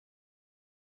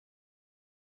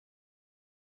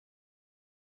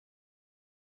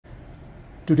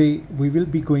Today we will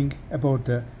be going about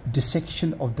the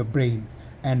dissection of the brain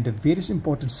and the various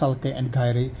important sulci and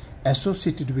gyri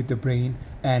associated with the brain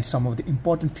and some of the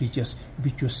important features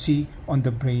which you see on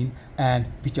the brain and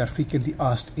which are frequently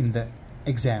asked in the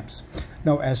exams.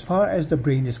 Now, as far as the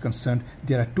brain is concerned,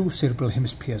 there are two cerebral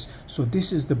hemispheres. So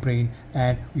this is the brain,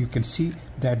 and you can see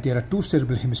that there are two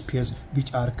cerebral hemispheres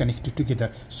which are connected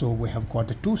together. So we have got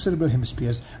the two cerebral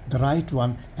hemispheres, the right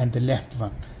one and the left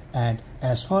one. And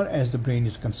as far as the brain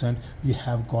is concerned, you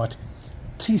have got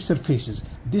three surfaces.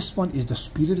 This one is the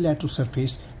superior lateral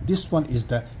surface, this one is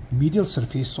the medial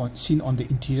surface seen on the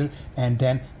interior, and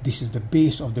then this is the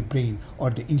base of the brain or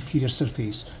the inferior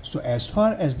surface. So as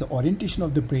far as the orientation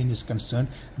of the brain is concerned,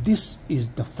 this is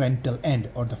the frontal end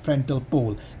or the frontal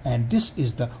pole, and this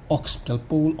is the occipital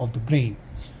pole of the brain.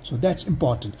 So that's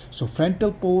important. So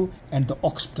frontal pole and the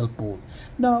occipital pole.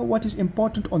 Now what is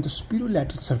important on the superior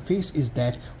lateral surface is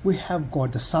that we have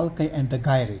got the sulci and the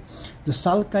gyri. The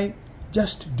sulci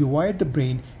just divide the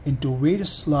brain into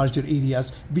various larger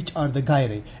areas which are the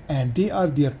gyri, and they are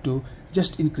there to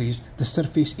just increase the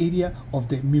surface area of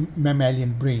the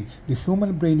mammalian brain. The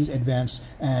human brain is advanced,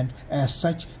 and as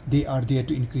such they are there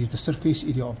to increase the surface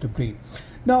area of the brain.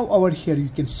 Now over here you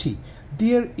can see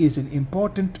there is an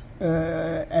important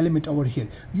element over here.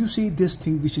 You see this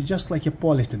thing which is just like a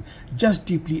polyethylene, just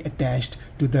deeply attached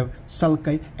to the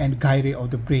sulci and gyri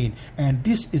of the brain, and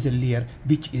this is a layer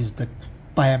which is the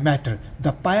pia mater.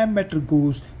 The pia mater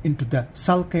goes into the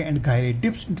sulci and gyri,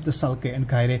 dips into the sulci and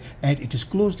gyri, and it is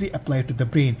closely applied to the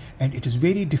brain, and it is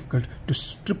very difficult to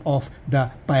strip off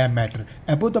the pia mater.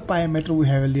 Above the pia mater we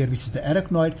have a layer which is the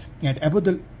arachnoid, and above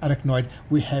the arachnoid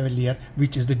we have a layer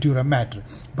which is the dura mater.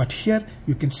 But here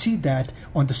you can see that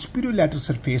on the superior lateral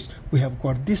surface we have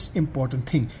got this important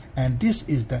thing, and this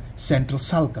is the central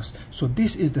sulcus. So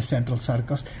this is the central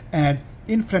sulcus, and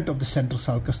in front of the central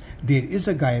sulcus there is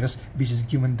a gyrus which is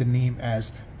given the name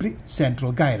as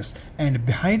precentral gyrus, and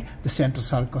behind the central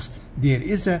sulcus there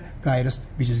is a gyrus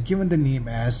which is given the name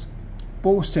as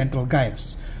postcentral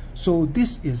gyrus. So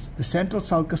this is the central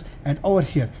sulcus, and over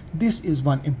here this is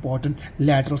one important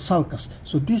lateral sulcus.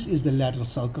 So this is the lateral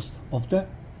sulcus of the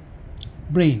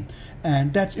brain,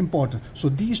 and that's important. So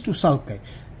these two sulci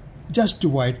just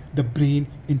divide the brain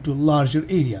into larger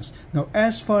areas. Now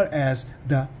as far as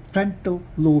the frontal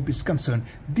lobe is concerned,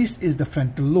 this is the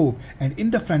frontal lobe, and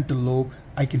in the frontal lobe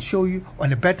I can show you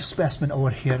on a better specimen over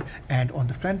here, and on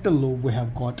the frontal lobe we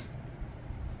have got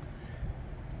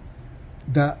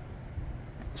the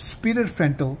superior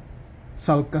frontal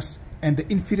sulcus and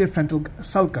the inferior frontal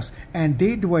sulcus, and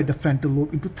they divide the frontal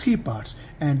lobe into three parts,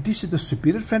 and this is the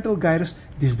superior frontal gyrus,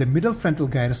 this is the middle frontal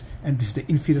gyrus, and this is the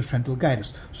inferior frontal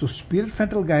gyrus. So superior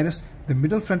frontal gyrus, the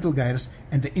middle frontal gyrus,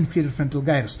 and the inferior frontal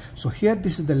gyrus. So here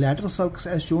this is the lateral sulcus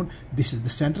as shown, this is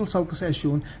the central sulcus as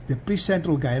shown, the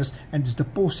precentral gyrus, and this is the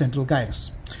postcentral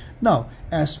gyrus. Now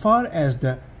as far as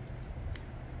the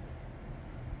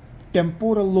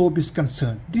temporal lobe is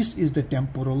concerned, this is the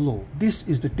temporal lobe, this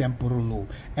is the temporal lobe,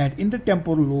 and in the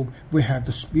temporal lobe we have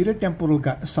the superior temporal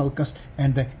sulcus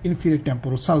and the inferior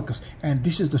temporal sulcus, and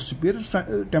this is the superior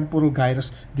temporal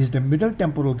gyrus, this is the middle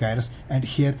temporal gyrus, and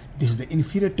here this is the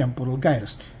inferior temporal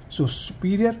gyrus. So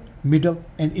superior, middle,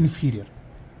 and inferior.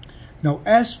 Now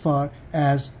as far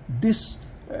as this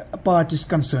part is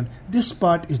concerned, this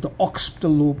part is the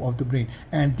occipital lobe of the brain,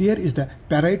 and there is the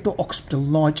parieto-occipital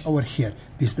notch over here.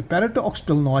 This is the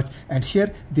parieto-occipital notch, and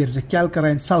here there is a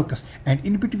calcarine sulcus, and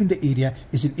in between the area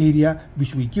is an area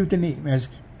which we give the name as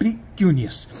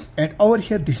precuneus, and over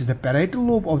here this is the parietal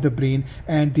lobe of the brain,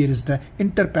 and there is the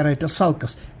interparietal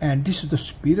sulcus, and this is the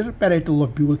superior parietal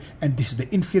lobule, and this is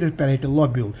the inferior parietal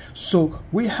lobule. So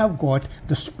we have got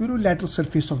the superior lateral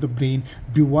surface of the brain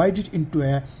divided into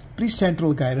a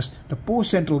precentral gyrus, the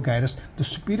postcentral gyrus, the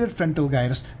superior frontal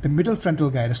gyrus, the middle frontal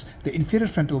gyrus, the inferior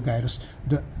frontal gyrus,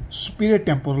 the superior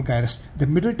temporal gyrus, the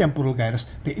middle temporal gyrus,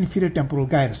 the inferior temporal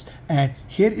gyrus, and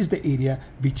here is the area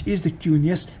which is the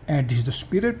cuneus, and this is the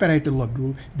superior parietal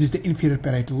lobule, this is the inferior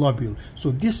parietal lobule.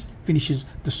 So this finishes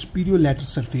the superior lateral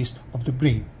surface of the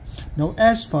brain. Now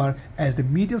as far as the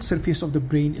medial surface of the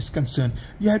brain is concerned,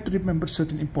 you have to remember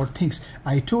certain important things.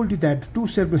 I told you that the two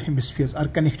cerebral hemispheres are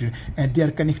connected, and they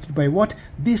are connected by what?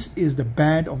 This is the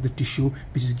band of the tissue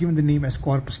which is given the name as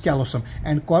corpus callosum,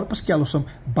 and corpus callosum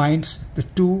binds the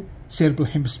two cerebral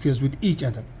hemispheres with each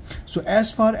other. So as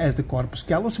far as the corpus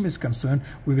callosum is concerned,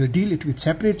 we will deal it with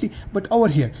separately, but over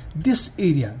here this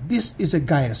area, this is a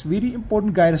gyrus, very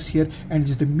important gyrus here, and it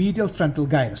is the medial frontal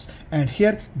gyrus, and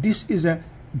here this is a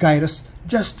gyrus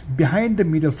just behind the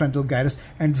medial frontal gyrus,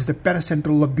 and this is the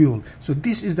paracentral lobule. So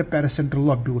this is the paracentral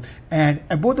lobule, and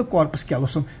above the corpus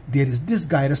callosum there is this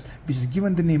gyrus which is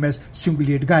given the name as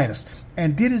cingulate gyrus,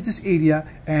 and there is this area,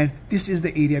 and this is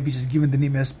the area which is given the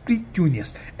name as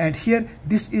precuneus, and here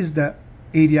this is the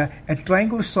area, a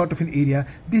triangular sort of an area.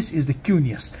 This is the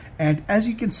cuneus, and as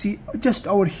you can see just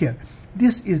over here,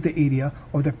 this is the area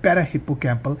of the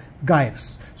parahippocampal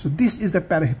gyrus. So this is the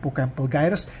parahippocampal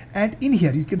gyrus, and in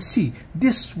here you can see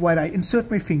this, where I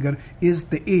insert my finger, is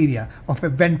the area of a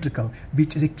ventricle,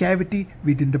 which is a cavity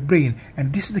within the brain,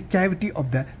 and this is the cavity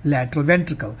of the lateral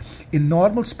ventricle. In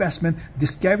normal specimen,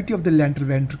 this cavity of the lateral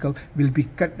ventricle will be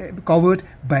covered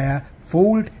by a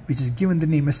fold which is given the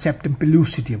name as septum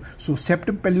pellucidum. So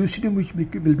septum pellucidum which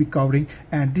will be covering,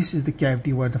 and this is the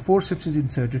cavity where the forceps is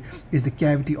inserted, is the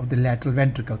cavity of the lateral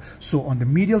ventricle. So on the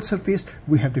medial surface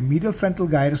we have the medial frontal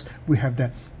gyrus, we have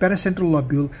the paracentral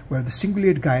lobule, we have the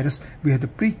cingulate gyrus, we have the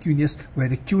precuneus, we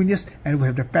have the cuneus, and we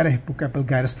have the parahippocampal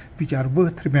gyrus, which are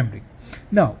worth remembering.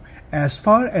 Now, as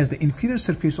far as the inferior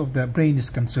surface of the brain is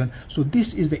concerned, so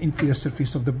this is the inferior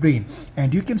surface of the brain,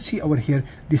 and you can see over here,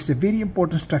 this is a very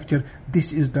important structure.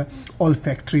 This is the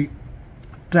olfactory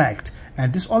tract,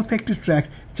 and this olfactory tract,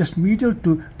 just medial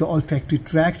to the olfactory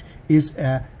tract, is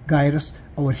a gyrus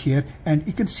over here, and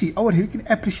you can see over here, you can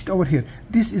appreciate over here,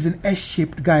 this is an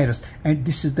S-shaped gyrus, and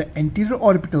this is the anterior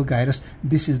orbital gyrus,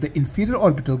 this is the inferior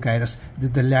orbital gyrus, this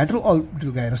is the lateral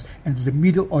orbital gyrus, and this is the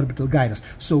medial orbital gyrus.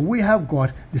 So we have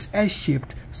got this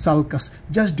S-shaped sulcus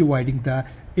just dividing the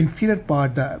inferior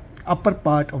part, the upper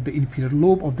part of the inferior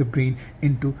lobe of the brain,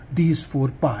 into these four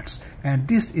parts, and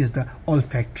this is the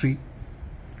olfactory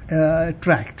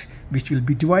tract, which will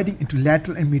be dividing into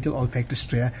lateral and medial olfactory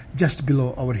stria just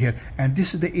below over here, and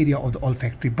this is the area of the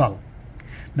olfactory bulb.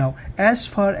 Now, as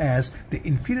far as the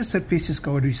inferior surface is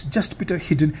covered, it's just a bit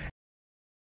hidden,